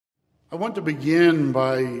I want to begin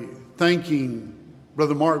by thanking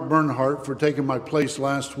Brother Mark Bernhardt for taking my place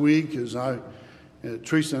last week as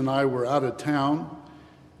Teresa and I were out of town.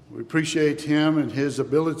 We appreciate him and his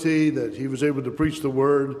ability that he was able to preach the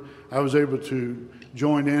word. I was able to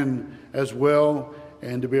join in as well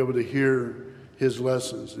and to be able to hear his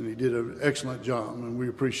lessons. And he did an excellent job, and we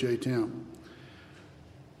appreciate him.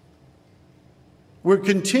 We're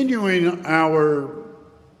continuing our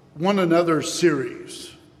One Another series,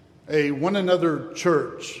 a One Another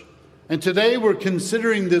church. And today we're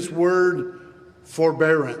considering this word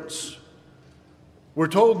forbearance. We're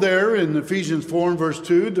told there in Ephesians 4 and verse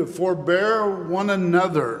 2 to forbear one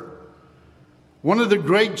another. One of the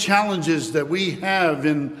great challenges that we have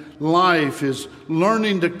in life is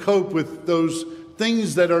learning to cope with those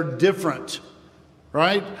things that are different,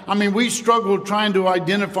 right? I mean, we struggle trying to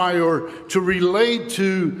identify or to relate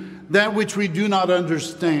to that which we do not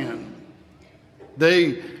understand.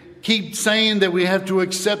 They keep saying that we have to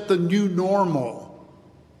accept the new normal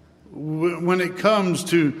when it comes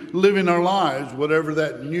to living our lives, whatever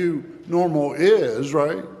that new normal is,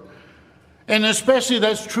 right? And especially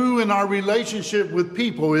that's true in our relationship with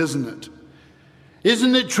people, isn't it?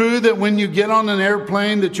 Isn't it true that when you get on an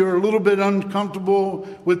airplane that you're a little bit uncomfortable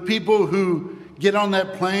with people who get on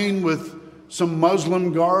that plane with some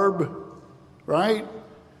Muslim garb, right?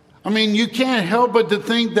 I mean, you can't help but to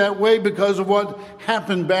think that way because of what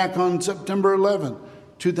happened back on September 11,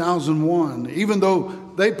 2001, even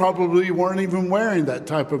though they probably weren't even wearing that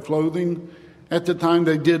type of clothing at the time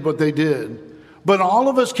they did what they did. But all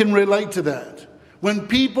of us can relate to that. When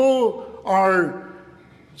people are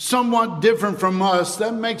somewhat different from us,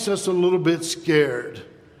 that makes us a little bit scared.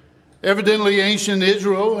 Evidently, ancient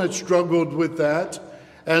Israel had struggled with that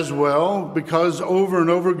as well, because over and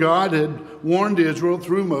over God had warned Israel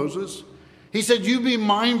through Moses. He said, you be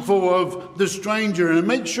mindful of the stranger and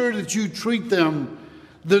make sure that you treat them,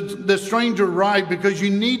 the stranger, right, because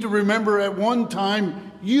you need to remember at one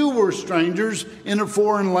time you were strangers in a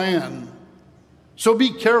foreign land. So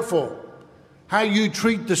be careful how you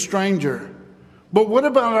treat the stranger. But what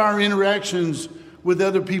about our interactions with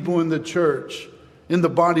other people in the church, in the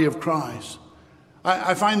body of Christ?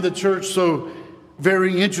 I find the church so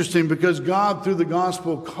very interesting because God, through the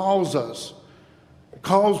gospel, calls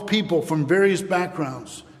people from various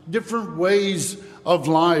backgrounds, different ways of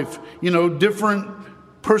life, different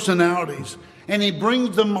personalities. And he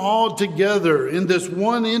brings them all together in this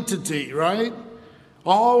one entity, right?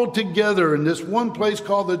 All together in this one place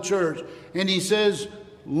called the church. And he says,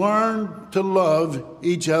 learn to love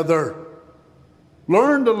each other.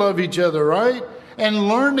 Learn to love each other, right? And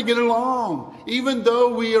learn to get along, even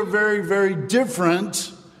though we are very, very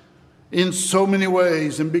different in so many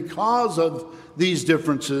ways. And because of these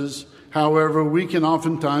differences, however, we can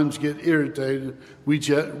oftentimes get irritated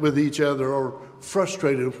with each other or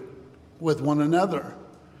frustrated with one another.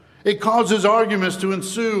 It causes arguments to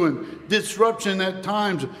ensue and disruption at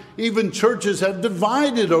times. Even churches have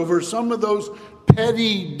divided over some of those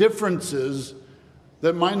petty differences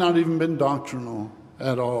that might not even been doctrinal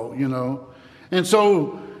at all, And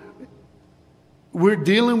so we're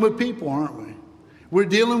dealing with people, aren't we? We're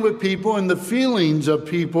dealing with people and the feelings of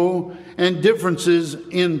people and differences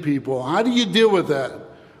in people. How do you deal with that?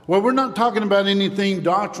 Well, we're not talking about anything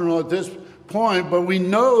doctrinal at this point, but we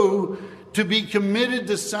know to be committed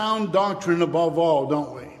to sound doctrine above all,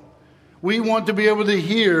 don't we? We want to be able to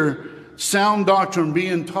hear sound doctrine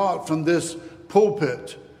being taught from this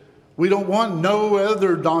pulpit. We don't want no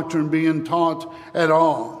other doctrine being taught at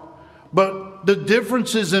all. But the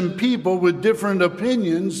differences in people with different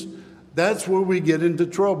opinions, that's where we get into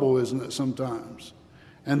trouble, isn't it, sometimes?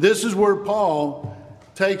 And this is where Paul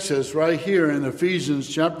takes us right here in Ephesians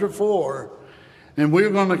chapter 4. And we're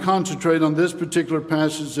going to concentrate on this particular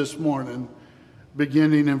passage this morning,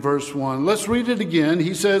 beginning in verse 1. Let's read it again.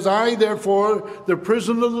 He says, I, therefore, the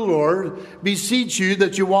prisoner of the Lord, beseech you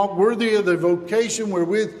that you walk worthy of the vocation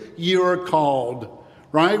wherewith ye are called.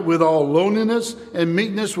 Right? With all lowliness and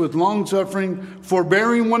meekness, with longsuffering,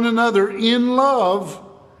 forbearing one another in love,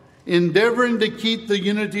 endeavoring to keep the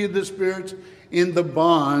unity of the Spirit in the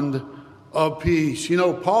bond of peace.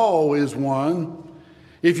 Paul is one.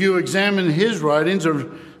 If you examine his writings,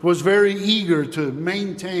 was very eager to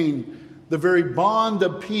maintain the very bond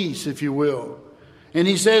of peace, if you will. And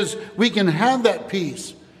he says we can have that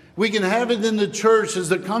peace. We can have it in the church as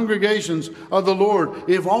the congregations of the Lord,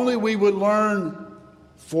 if only we would learn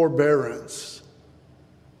forbearance.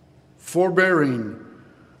 Forbearing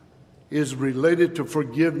is related to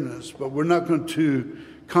forgiveness, but we're not going to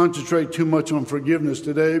concentrate too much on forgiveness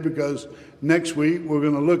today because next week we're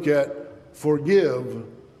going to look at forgive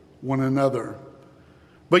one another.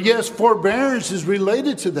 But yes, forbearance is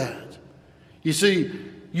related to that. You see,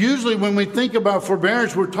 usually when we think about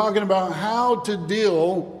forbearance, we're talking about how to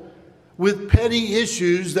deal with petty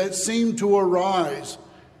issues that seem to arise.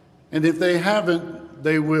 And if they haven't,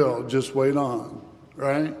 they will. Just wait on,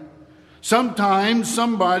 right? Sometimes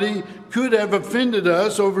somebody could have offended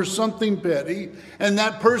us over something petty, and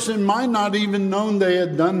that person might not even known they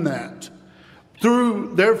had done that.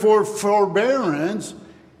 Therefore, forbearance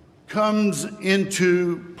comes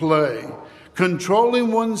into play.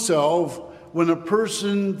 Controlling oneself when a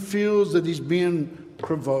person feels that he's being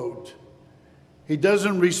provoked. He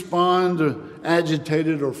doesn't respond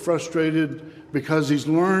agitated or frustrated because he's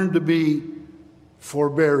learned to be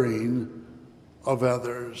forbearing of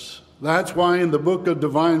others. That's why in the book of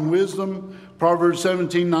divine wisdom, Proverbs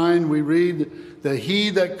 17:9, we read that he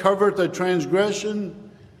that covereth a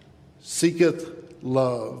transgression seeketh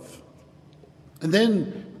love. And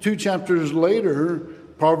then 2 chapters later,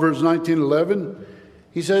 Proverbs 19:11,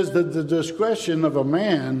 he says that the discretion of a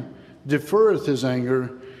man deferreth his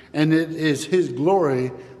anger, and it is his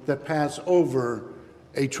glory that pass over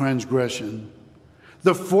a transgression.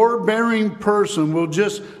 The forbearing person will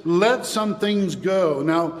just let some things go.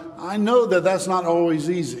 Now, I know that that's not always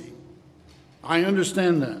easy. I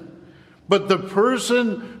understand that. But the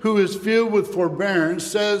person who is filled with forbearance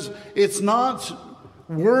says it's not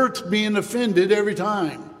worth being offended every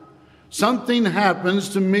time. Something happens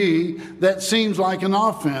to me that seems like an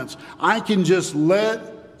offense. I can just let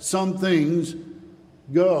some things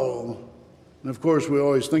go. And of course, we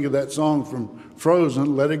always think of that song from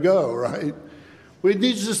Frozen, Let It Go, right? We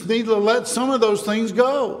just need to let some of those things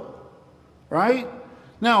go, right?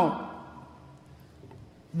 Now,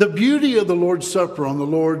 the beauty of the Lord's Supper on the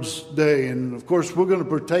Lord's Day, and of course we're going to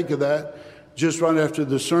partake of that just right after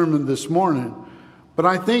the sermon this morning, but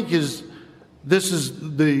I think this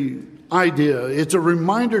is the idea. It's a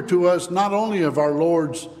reminder to us not only of our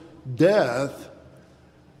Lord's death,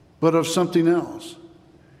 but of something else.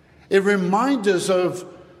 It reminds us of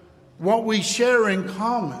what we share in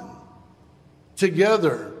common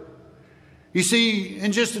together. You see,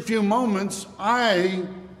 in just a few moments, I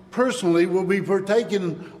personally will be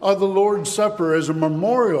partaking of the Lord's Supper as a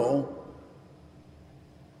memorial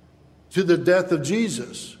to the death of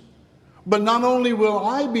Jesus. But not only will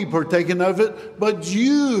I be partaking of it, but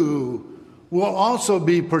you will also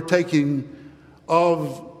be partaking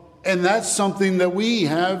of, and that's something that we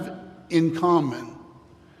have in common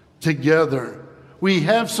together. We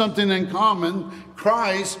have something in common.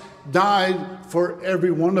 Christ died for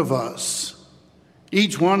every one of us,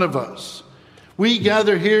 each one of us. We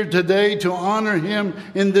gather here today to honor him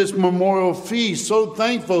in this memorial feast, so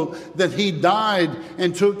thankful that he died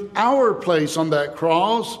and took our place on that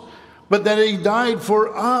cross, but that he died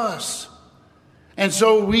for us. And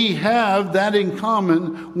so we have that in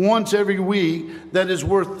common once every week that is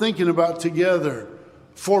worth thinking about together.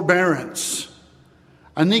 Forbearance.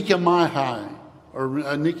 Anikimai, or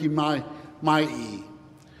anikimai.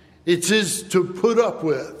 It is to put up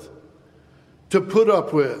with. To put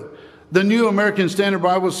up with. The New American Standard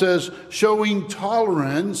Bible says, showing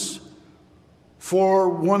tolerance for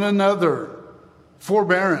one another.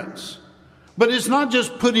 Forbearance. But it's not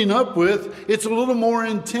just putting up with, it's a little more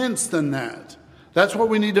intense than that. That's what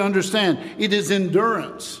we need to understand. It is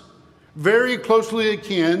endurance. Very closely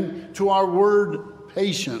akin to our word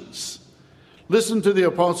patience. Listen to the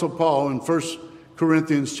Apostle Paul in 1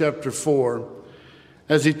 Corinthians chapter 4.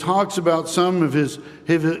 As he talks about some of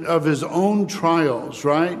his own trials,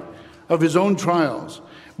 right? Of his own trials.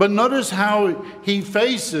 But notice how he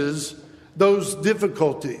faces those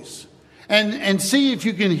difficulties. And see if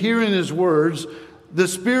you can hear in his words the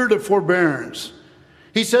spirit of forbearance.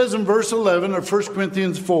 He says in verse 11 of 1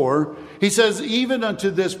 Corinthians 4, he says, even unto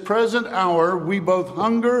this present hour we both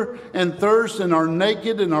hunger and thirst and are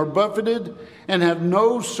naked and are buffeted and have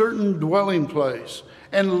no certain dwelling place,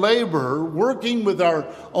 and labor, working with our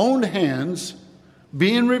own hands,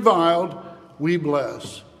 being reviled, we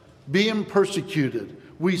bless. Being persecuted,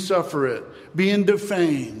 we suffer it. Being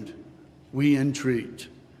defamed, we entreat.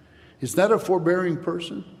 Is that a forbearing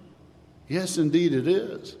person? Yes, indeed it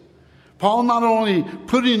is. Paul not only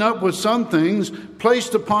putting up with some things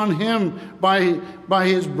placed upon him by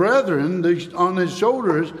his brethren on his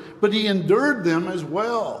shoulders, but he endured them as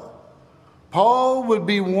well. Paul would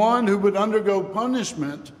be one who would undergo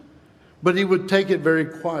punishment, but he would take it very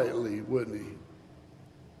quietly, wouldn't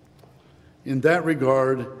he? In that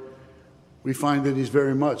regard, we find that he's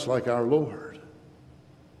very much like our Lord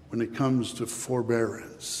when it comes to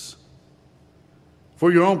forbearance.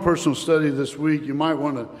 For your own personal study this week, you might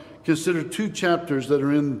want to consider 2 chapters that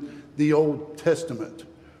are in the Old Testament.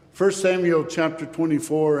 1 Samuel chapter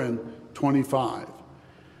 24 and 25.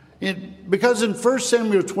 Because in 1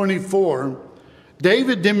 Samuel 24,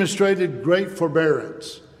 David demonstrated great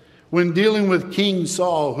forbearance when dealing with King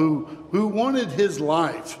Saul, who wanted his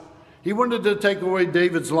life. He wanted to take away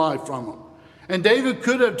David's life from him. And David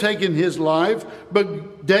could have taken his life,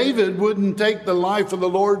 but David wouldn't take the life of the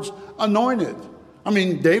Lord's anointed. I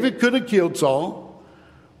mean, David could have killed Saul,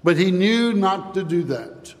 but he knew not to do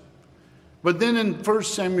that. But then in 1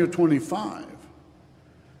 Samuel 25,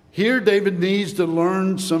 here David needs to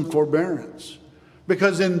learn some forbearance.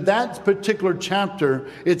 Because in that particular chapter,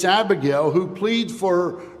 it's Abigail who pleads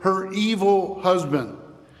for her evil husband.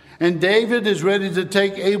 And David is ready to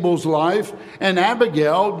take Abel's life, and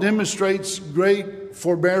Abigail demonstrates great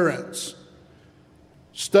forbearance.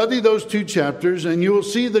 Study those two chapters, and you will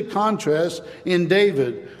see the contrast in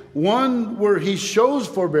David. One where he shows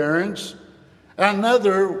forbearance,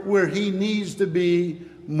 another where he needs to be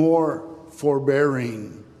more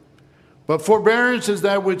forbearing. But forbearance is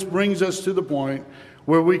that which brings us to the point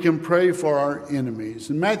where we can pray for our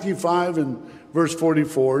enemies. In Matthew 5 and verse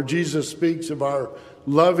 44, Jesus speaks of our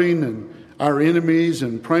loving and our enemies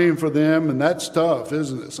and praying for them. And that's tough,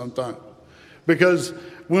 isn't it, sometimes? Because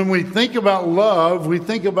when we think about love, we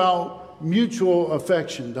think about mutual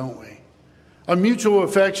affection, don't we? A mutual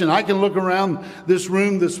affection. I can look around this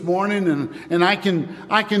room this morning and I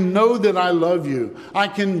can know that I love you. I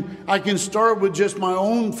can start with just my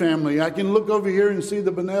own family. I can look over here and see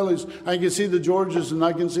the Benellis. I can see the Georges and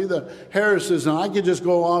I can see the Harrises, and I can just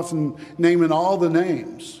go off and naming all the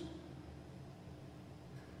names.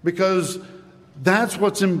 Because that's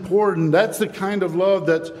what's important. That's the kind of love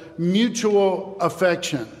that's mutual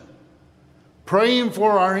affection. Praying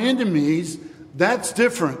for our enemies, that's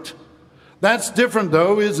different. That's different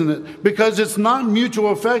though, isn't it? Because it's not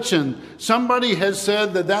mutual affection. Somebody has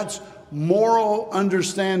said that that's moral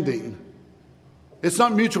understanding. It's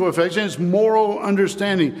not mutual affection, it's moral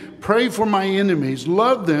understanding. Pray for my enemies.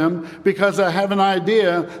 Love them because I have an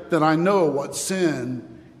idea that I know what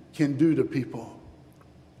sin can do to people.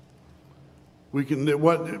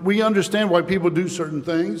 We understand why people do certain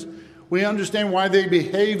things. We understand why they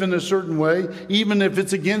behave in a certain way, even if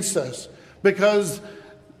it's against us. Because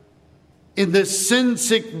in this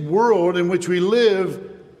sin-sick world in which we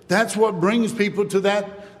live, that's what brings people to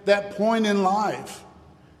that point in life.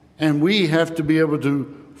 And we have to be able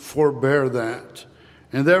to forbear that.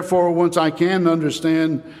 And therefore, once I can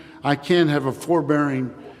understand, I can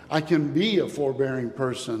be a forbearing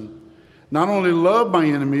person. Not only love my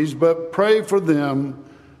enemies, but pray for them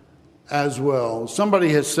as well. Somebody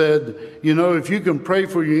has said, if you can pray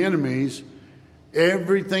for your enemies,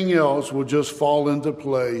 everything else will just fall into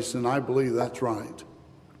place. And I believe that's right.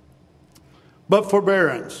 But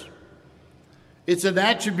forbearance, it's an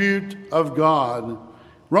attribute of God.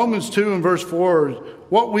 Romans 2 and verse 4,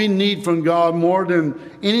 what we need from God more than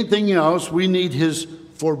anything else, we need his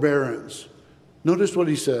forbearance. Notice what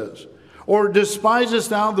he says. Or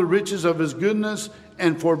despisest thou the riches of his goodness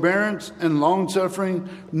and forbearance and longsuffering,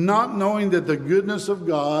 not knowing that the goodness of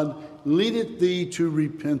God leadeth thee to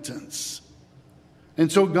repentance. And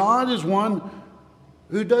so God is one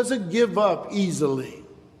who doesn't give up easily.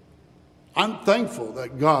 I'm thankful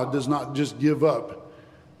that God does not just give up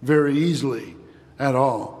very easily at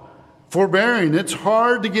all. Forbearing, it's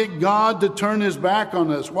hard to get God to turn his back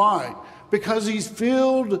on us. Why? Because he's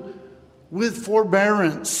filled with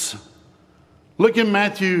forbearance. Look in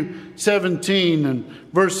Matthew 17 and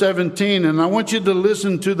verse 17, and I want you to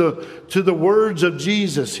listen to the words of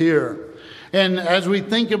Jesus here. And as we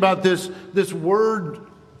think about this word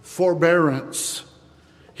forbearance,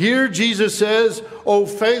 here Jesus says, O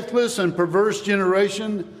faithless and perverse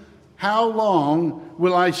generation, how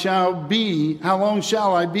long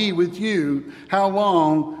shall I be with you? How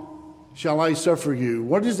long shall I suffer you?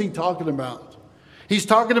 What is he talking about? He's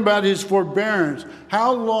talking about his forbearance.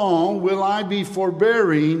 How long will I be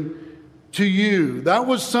forbearing to you? That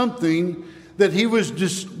was something that he was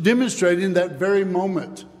just demonstrating that very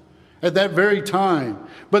moment, at that very time.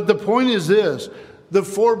 But the point is this, the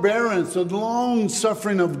forbearance, the long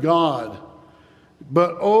suffering of God.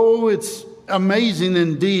 But it's amazing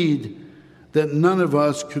indeed that none of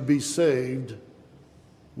us could be saved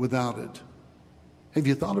without it. Have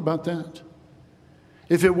you thought about that?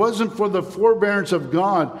 If it wasn't for the forbearance of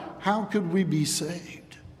God, how could we be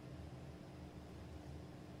saved?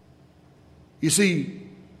 You see,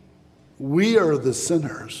 we are the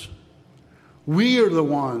sinners. We are the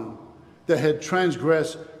one that had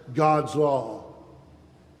transgressed God's law.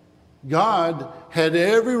 God had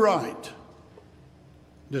every right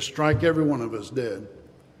to strike every one of us dead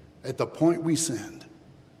at the point we sinned.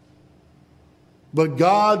 But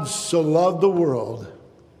God so loved the world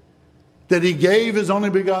that he gave his only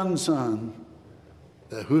begotten Son,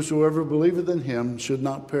 that whosoever believeth in him should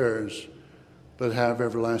not perish, but have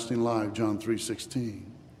everlasting life. John 3:16.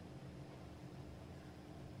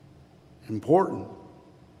 Important.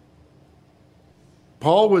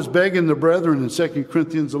 Paul was begging the brethren in 2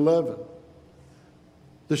 Corinthians 11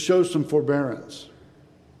 to show some forbearance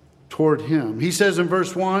toward him. He says in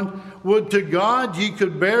verse 1, would to God ye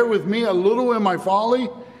could bear with me a little in my folly,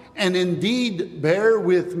 and indeed bear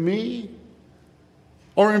with me.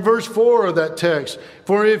 Or in verse 4 of that text,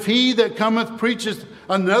 for if he that cometh preacheth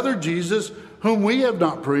another Jesus, whom we have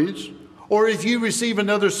not preached, or if ye receive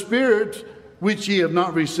another spirit, which ye have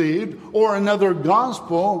not received, or another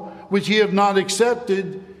gospel, which ye have not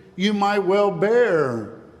accepted, you might well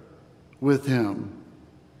bear with him.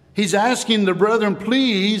 He's asking the brethren,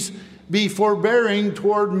 please be forbearing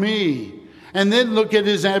toward me. And then look at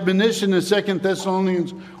his admonition in 2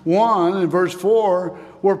 Thessalonians 1 and verse 4,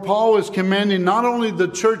 where Paul is commanding not only the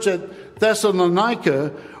church at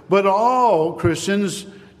Thessalonica, but all Christians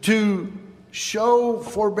to show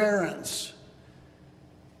forbearance.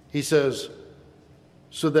 He says,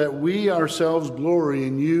 so that we ourselves glory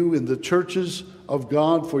in you in the churches of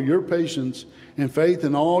God for your patience and faith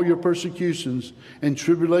in all your persecutions and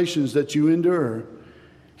tribulations that you endure.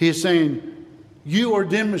 He is saying, you are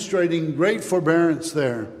demonstrating great forbearance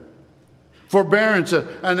there. Forbearance,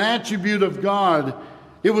 an attribute of God.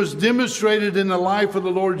 It was demonstrated in the life of the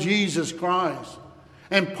Lord Jesus Christ.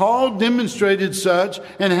 And Paul demonstrated such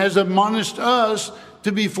and has admonished us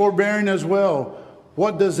to be forbearing as well.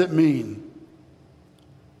 What does it mean?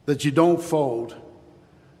 That you don't fold,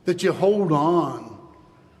 that you hold on,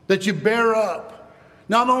 that you bear up,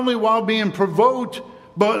 not only while being provoked,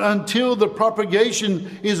 but until the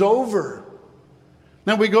propagation is over.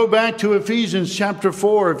 Now we go back to Ephesians chapter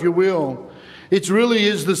 4, if you will. It really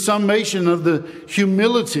is the summation of the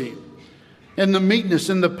humility and the meekness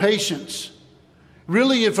and the patience.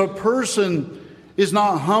 Really, if a person is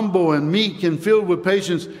not humble and meek and filled with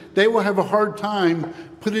patience, they will have a hard time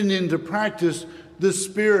putting into practice the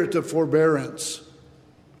spirit of forbearance.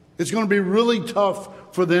 It's going to be really tough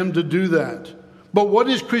for them to do that. But what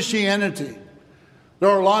is Christianity? There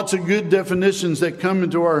are lots of good definitions that come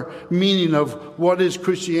into our meaning of what is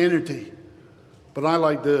Christianity. But I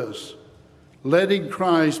like this. Letting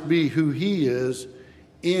Christ be who he is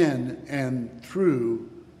in and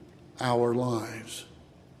through our lives.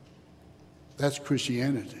 That's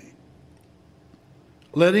Christianity.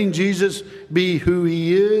 Letting Jesus be who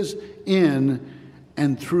he is in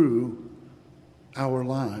and through our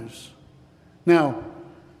lives. Now,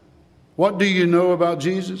 what do you know about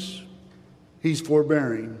Jesus? He's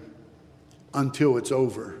forbearing until it's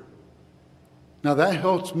over. Now that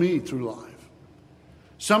helps me through life.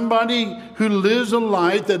 Somebody who lives a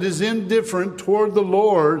life that is indifferent toward the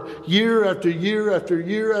Lord year after year after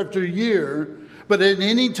year after year, but at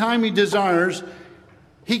any time he desires,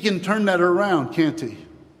 he can turn that around, can't he?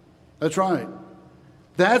 That's right.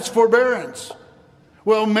 That's forbearance.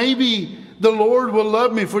 Well, maybe the Lord will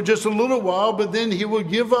love me for just a little while, but then he will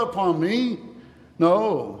give up on me.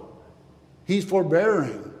 No, he's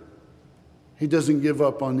forbearing. He doesn't give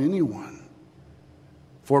up on anyone.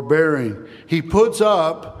 Forbearing. He puts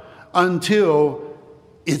up until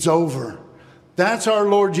it's over. That's our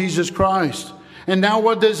Lord Jesus Christ. And now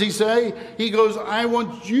what does he say? He goes, I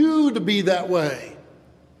want you to be that way.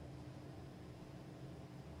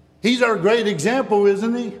 He's our great example,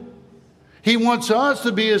 isn't he? He wants us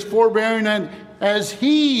to be as forbearing as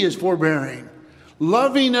he is forbearing.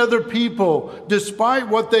 Loving other people despite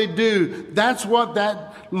what they do. That's what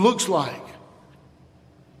that looks like.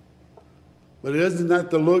 But isn't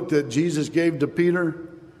that the look that Jesus gave to Peter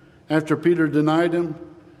after Peter denied him?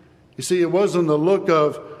 You see, it wasn't the look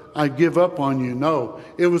of, I give up on you. No,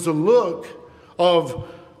 it was a look of,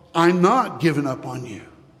 I'm not giving up on you.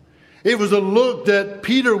 It was a look that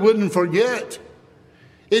Peter wouldn't forget.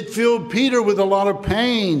 It filled Peter with a lot of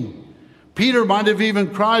pain. Peter might have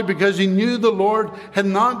even cried because he knew the Lord had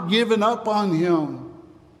not given up on him.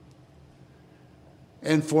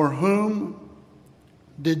 And for whom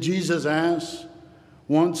did Jesus ask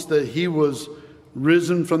once that he was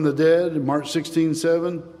risen from the dead in Mark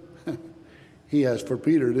 16:7? He asked for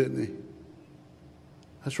Peter, didn't he?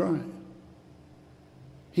 That's right.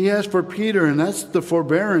 He asked for Peter, and that's the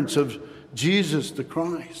forbearance of Jesus the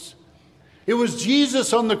Christ. It was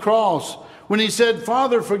Jesus on the cross when he said,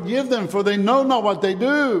 Father, forgive them, for they know not what they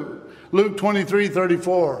do. Luke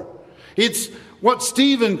 23:34. It's what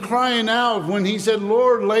Stephen crying out when he said,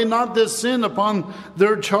 Lord, lay not this sin upon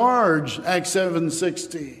their charge, Acts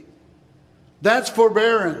 7:60. That's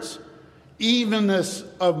forbearance. evenness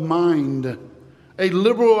of mind, a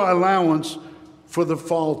liberal allowance for the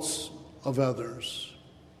faults of others.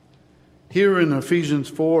 Here in Ephesians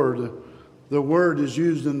 4, the word is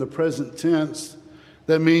used in the present tense.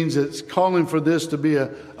 That means it's calling for this to be a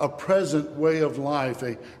present way of life,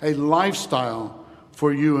 a lifestyle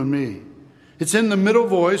for you and me. It's in the middle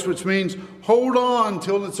voice, which means hold on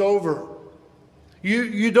till it's over.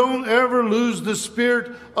 You don't ever lose the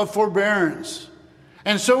spirit of forbearance.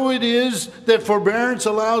 And so it is that forbearance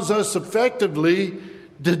allows us effectively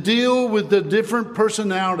to deal with the different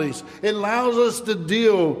personalities. It allows us to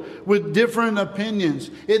deal with different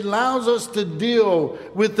opinions. It allows us to deal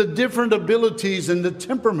with the different abilities and the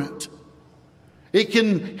temperament. It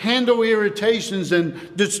can handle irritations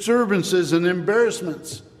and disturbances and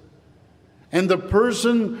embarrassments. And the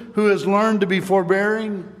person who has learned to be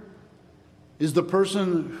forbearing is the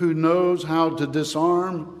person who knows how to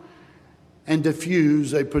disarm and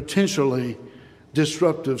diffuse a potentially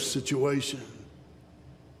disruptive situation.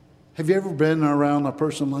 Have you ever been around a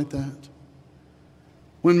person like that?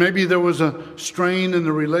 When maybe there was a strain in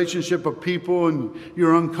the relationship of people and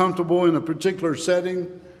you're uncomfortable in a particular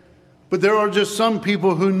setting, but there are just some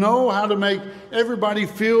people who know how to make everybody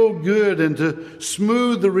feel good and to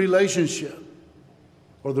smooth the relationship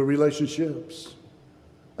or the relationships.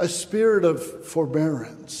 A spirit of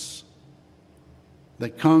forbearance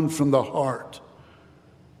that comes from the heart,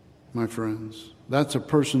 my friends. That's a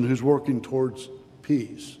person who's working towards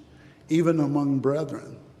peace, even among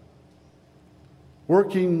brethren.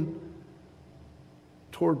 Working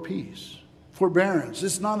toward peace. Forbearance.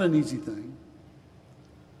 It's not an easy thing.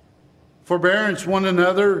 Forbearance one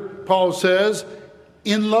another, Paul says,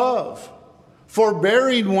 in love.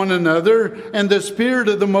 Forbearing one another, and the spirit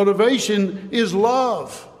of the motivation is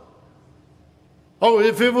love. Oh,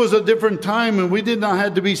 if it was a different time and we did not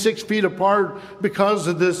have to be 6 feet apart because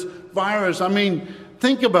of this virus, I mean,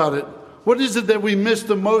 think about it. What is it that we miss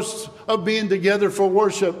the most of being together for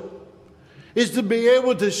worship? Is to be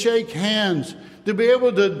able to shake hands, to be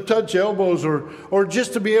able to touch elbows, or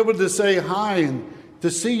just to be able to say hi and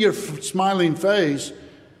to see your smiling face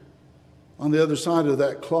on the other side of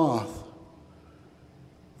that cloth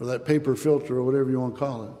or that paper filter or whatever you want to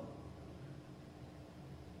call it.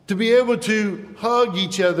 To be able to hug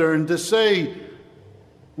each other and to say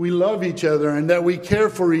we love each other and that we care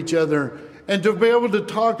for each other, and to be able to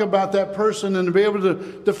talk about that person and to be able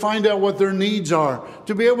to find out what their needs are,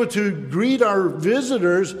 to be able to greet our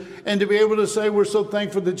visitors and to be able to say we're so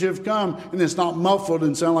thankful that you've come, and it's not muffled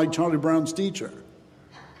and sound like Charlie Brown's teacher.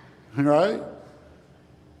 Right?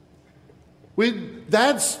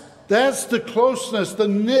 That's the closeness, the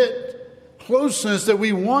knit closeness that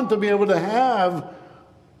we want to be able to have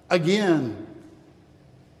again.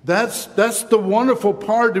 That's the wonderful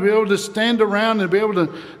part, to be able to stand around and be able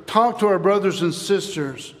to talk to our brothers and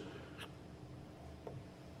sisters,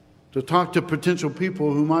 to talk to potential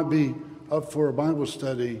people who might be up for a Bible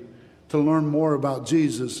study, to learn more about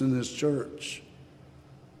Jesus in this church.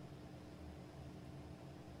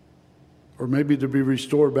 Or maybe to be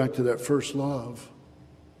restored back to that first love.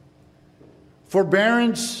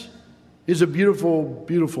 Forbearance is a beautiful,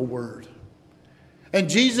 beautiful word. And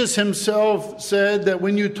Jesus himself said that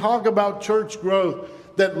when you talk about church growth,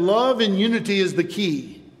 that love and unity is the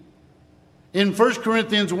key. In 1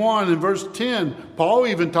 Corinthians 1 and verse 10, Paul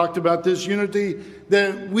even talked about this unity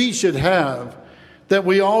that we should have, that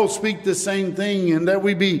we all speak the same thing, and that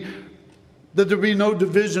there be no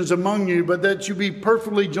divisions among you, but that you be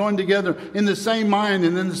perfectly joined together in the same mind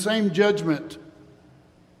and in the same judgment.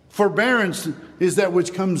 Forbearance is that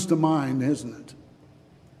which comes to mind, isn't it?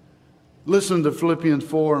 Listen to Philippians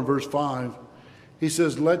 4 and verse 5. He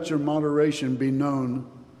says, let your moderation be known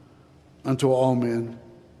unto all men.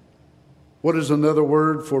 What is another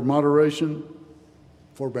word for moderation?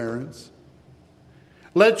 Forbearance.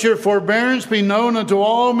 Let your forbearance be known unto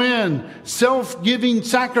all men. Self-giving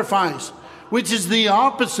sacrifice, which is the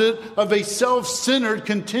opposite of a self-centered,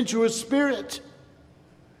 contentious spirit.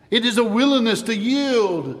 It is a willingness to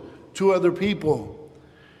yield to other people.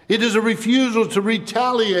 It is a refusal to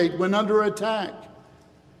retaliate when under attack.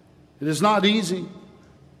 It is not easy,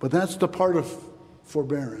 but that's the part of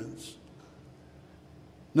forbearance.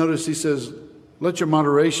 Notice he says, let your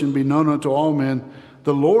moderation be known unto all men.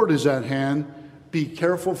 The Lord is at hand. Be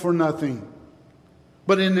careful for nothing,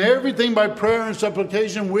 but in everything by prayer and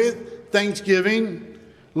supplication with thanksgiving,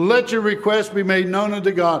 let your requests be made known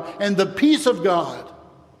unto God. And the peace of God,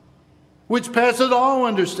 which passeth all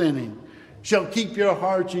understanding, shall keep your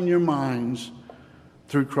hearts and your minds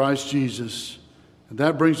through Christ Jesus. And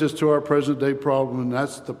that brings us to our present day problem, and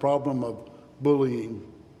that's the problem of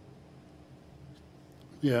bullying.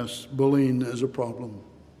 Yes, bullying is a problem.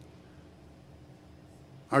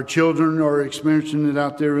 Our children are experiencing it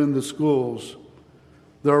out there in the schools.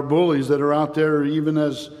 There are bullies that are out there even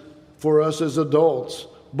as for us as adults.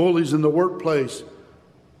 Bullies in the workplace.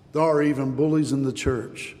 There are even bullies in the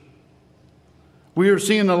church. We are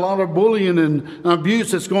seeing a lot of bullying and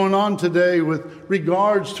abuse that's going on today with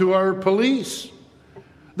regards to our police.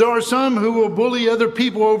 There are some who will bully other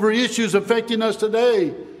people over issues affecting us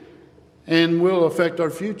today and will affect our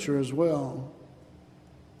future as well.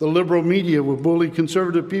 The liberal media will bully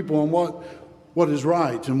conservative people on what is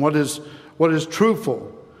right and what is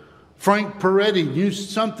truthful. Frank Peretti knew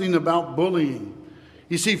something about bullying.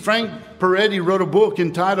 You see, Frank Peretti wrote a book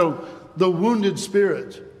entitled The Wounded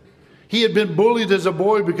Spirit. He had been bullied as a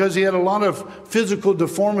boy because he had a lot of physical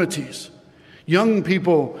deformities. Young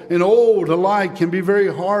people and old alike can be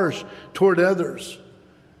very harsh toward others.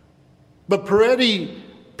 But Peretti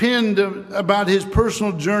penned about his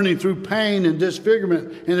personal journey through pain and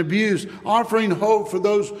disfigurement and abuse, offering hope for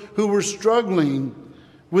those who were struggling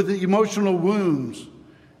with the emotional wounds.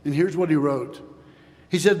 And here's what he wrote.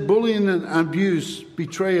 He said, bullying and abuse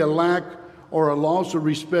betray a lack or a loss of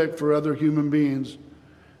respect for other human beings.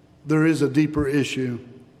 There is a deeper issue.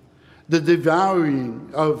 The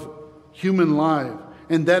devaluing of human life.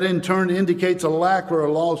 And that in turn indicates a lack or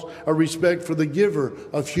a loss of respect for the giver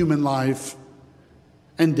of human life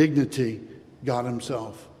and dignity, God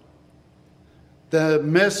himself. The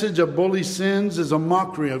message of bully sins is a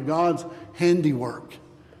mockery of God's handiwork.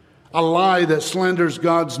 A lie that slanders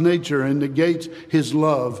God's nature and negates his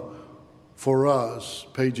love for us.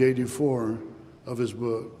 Page 84 of his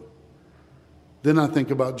book. Then I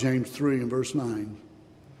think about James 3 and verse 9.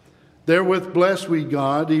 Therewith bless we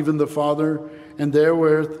God, even the Father, and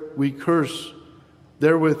therewith curse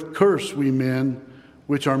we men,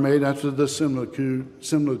 which are made after the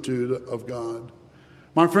similitude of God.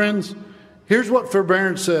 My friends, here's what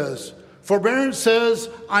forbearance says. Forbearance says,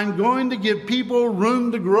 I'm going to give people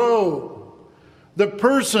room to grow. The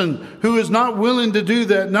person who is not willing to do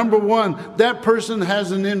that, number one, that person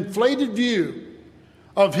has an inflated view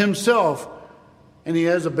of himself, and he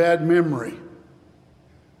has a bad memory.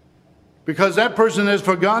 Because that person has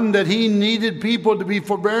forgotten that he needed people to be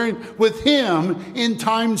forbearing with him in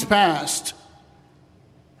times past.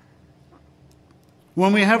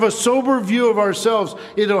 When we have a sober view of ourselves,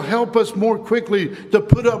 it'll help us more quickly to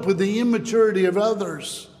put up with the immaturity of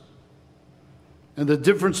others and the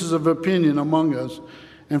differences of opinion among us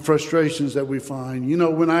and frustrations that we find. You know,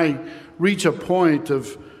 when I reach a point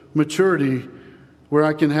of maturity where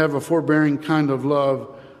I can have a forbearing kind of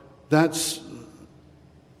love, that's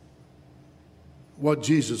what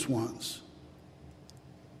Jesus wants.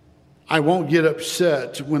 I won't get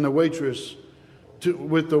upset when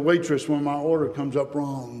with the waitress when my order comes up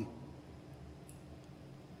wrong.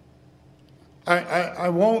 I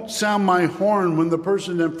won't sound my horn when the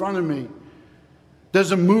person in front of me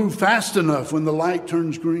doesn't move fast enough when the light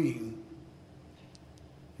turns green.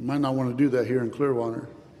 You might not want to do that here in Clearwater.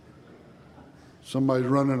 Somebody's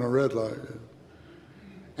running a red light.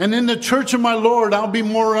 And in the church of my Lord, I'll be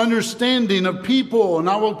more understanding of people, and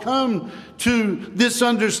I will come to this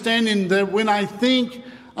understanding that when I think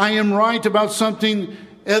I am right about something,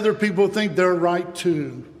 other people think they're right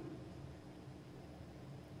too.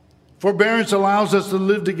 Forbearance allows us to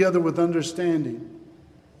live together with understanding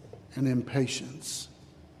and in patience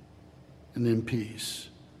and in peace.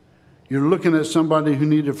 You're looking at somebody who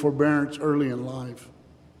needed forbearance early in life.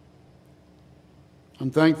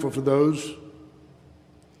 I'm thankful for those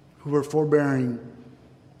who are forbearing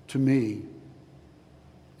to me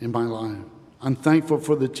in my life. I'm thankful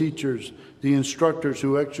for the teachers, the instructors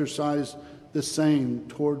who exercise the same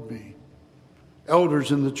toward me.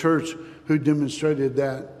 Elders in the church who demonstrated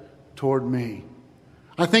that toward me.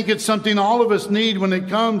 I think it's something all of us need when it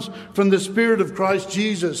comes from the Spirit of Christ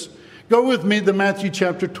Jesus. Go with me to Matthew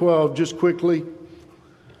chapter 12 just quickly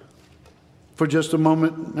for just a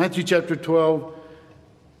moment. Matthew chapter 12.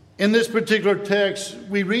 In this particular text,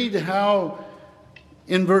 we read how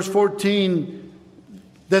in verse 14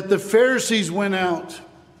 that the Pharisees went out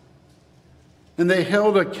and they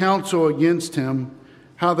held a council against him,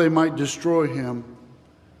 how they might destroy him.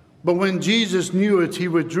 But when Jesus knew it, he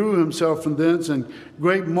withdrew himself from thence, and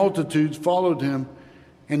great multitudes followed him,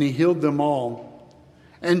 and he healed them all,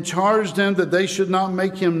 and charged them that they should not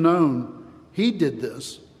make him known. He did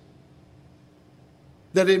this,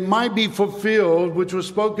 that it might be fulfilled, which was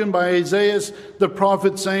spoken by Isaiah the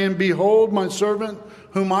prophet, saying, Behold, my servant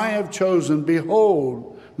whom I have chosen, behold,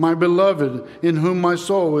 my beloved, in whom my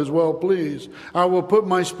soul is well pleased. I will put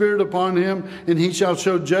my spirit upon him, and he shall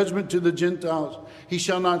show judgment to the Gentiles. He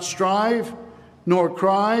shall not strive, nor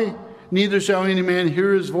cry, neither shall any man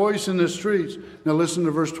hear his voice in the streets. Now listen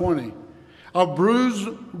to verse 20. A bruised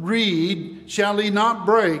reed shall he not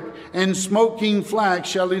break, and smoking flax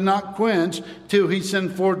shall he not quench, till he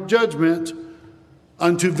send forth judgment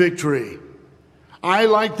unto victory. I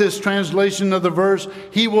like this translation of the verse.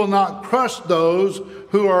 He will not crush those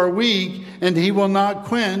who are weak, and he will not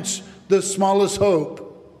quench the smallest hope.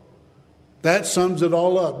 That sums it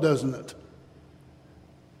all up, doesn't it?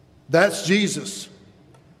 That's Jesus.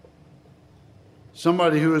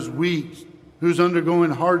 Somebody who is weak, who's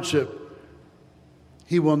undergoing hardship,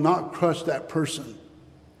 he will not crush that person.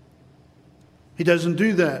 He doesn't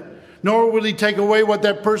do that. Nor will he take away what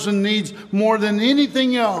that person needs more than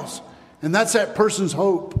anything else. And that's that person's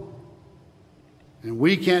hope. And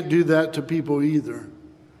we can't do that to people either.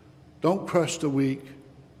 Don't crush the weak.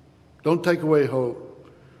 Don't take away hope.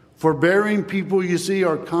 Forbearing people, you see,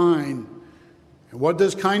 are kind. And what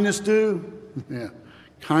does kindness do?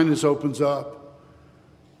 Kindness opens up.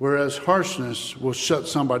 Whereas harshness will shut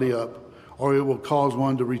somebody up, or it will cause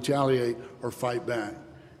one to retaliate or fight back.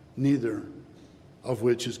 Neither of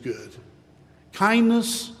which is good.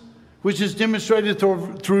 Kindness, which is demonstrated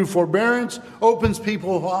through forbearance, opens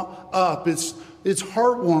people up. It's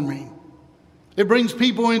heartwarming. It brings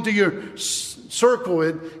people into your circle.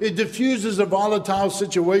 It diffuses a volatile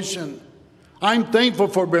situation. I'm thankful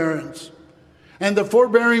for forbearance. And the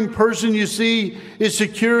forbearing person, you see, is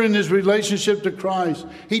secure in his relationship to Christ.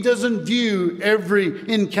 He doesn't view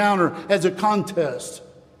every encounter as a contest.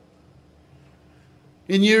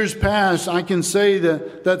 In years past, I can say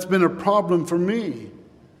that that's been a problem for me.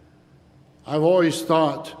 I've always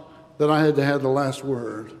thought that I had to have the last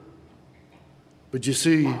word. But you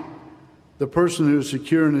see, the person who is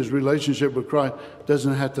secure in his relationship with Christ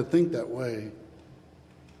doesn't have to think that way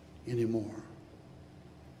anymore.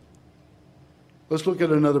 Let's look at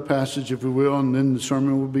another passage, if we will, and then the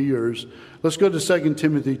sermon will be yours. Let's go to 2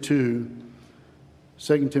 Timothy 2.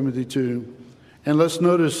 2 Timothy 2. And let's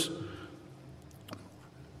notice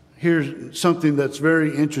here's something that's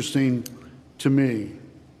very interesting to me.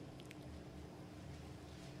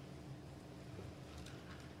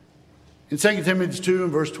 In 2 Timothy 2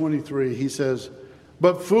 and verse 23, he says,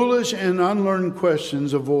 "But foolish and unlearned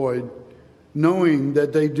questions avoid, knowing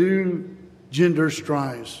that they do gender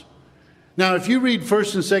strives." Now, if you read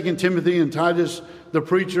 1 and 2 Timothy and Titus, the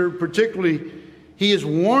preacher, particularly, he has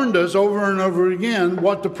warned us over and over again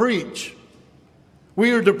what to preach.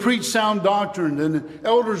 We are to preach sound doctrine, and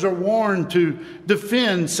elders are warned to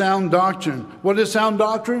defend sound doctrine. What is sound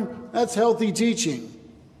doctrine? That's healthy teaching.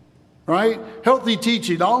 Right? Healthy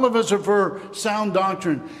teaching. All of us are for sound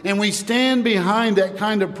doctrine. And we stand behind that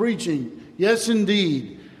kind of preaching. Yes,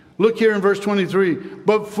 indeed. Look here in verse 23.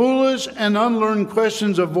 "But foolish and unlearned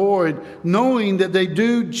questions avoid, knowing that they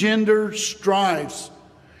do gender strifes."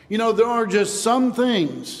 You know, there are just some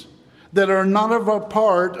things that are not of a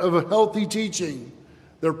part of a healthy teaching.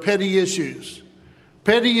 They're petty issues.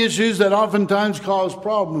 Petty issues that oftentimes cause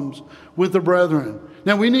problems with the brethren.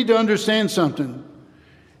 Now, we need to understand something.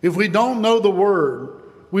 If we don't know the word,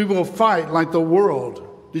 we will fight like the world.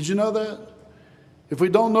 Did you know that? If we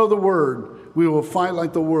don't know the word, we will fight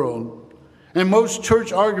like the world. And most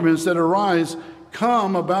church arguments that arise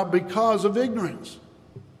come about because of ignorance.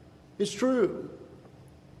 It's true.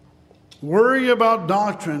 Worry about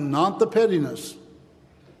doctrine, not the pettiness.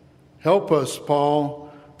 Help us,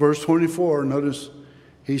 Paul. Verse 24, notice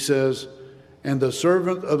he says, "And the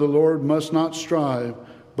servant of the Lord must not strive,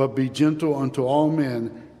 but be gentle unto all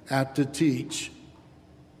men, apt to teach,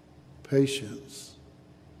 patience,"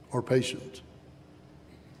 or patient.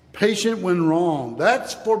 Patient when wrong.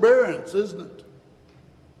 That's forbearance, isn't it?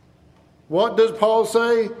 What does Paul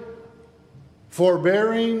say?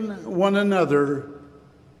 Forbearing one another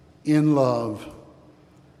in love.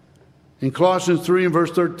 In Colossians 3 and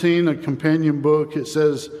verse 13, a companion book, it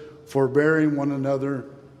says, forbearing one another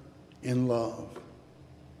in love.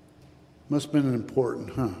 Must have been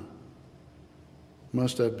important, huh?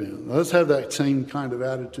 Must have been. Let's have that same kind of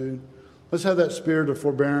attitude. Let's have that spirit of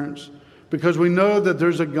forbearance, because we know that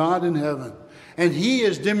there's a God in heaven, and He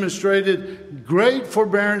has demonstrated great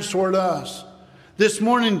forbearance toward us. This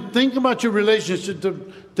morning, think about your relationship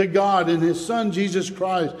to God and His Son, Jesus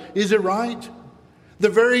Christ. Is it right? The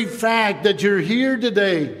very fact that you're here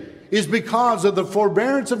today is because of the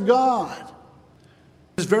forbearance of God.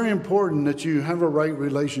 It's very important that you have a right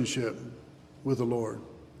relationship with the Lord.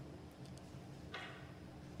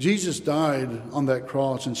 Jesus died on that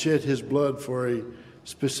cross and shed His blood for a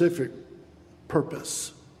specific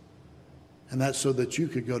purpose, and that's so that you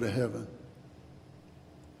could go to heaven.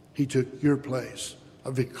 He took your place,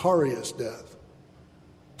 a vicarious death,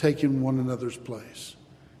 taking one another's place.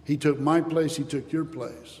 He took my place. He took your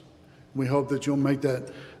place. We hope that you'll make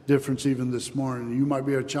that difference even this morning. You might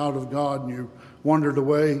be a child of God and you wandered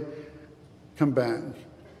away. Come back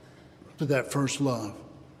to that first love.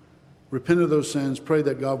 Repent of those sins. Pray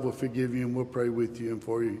that God will forgive you, and we'll pray with you and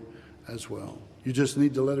for you as well. You just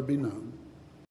need to let it be known.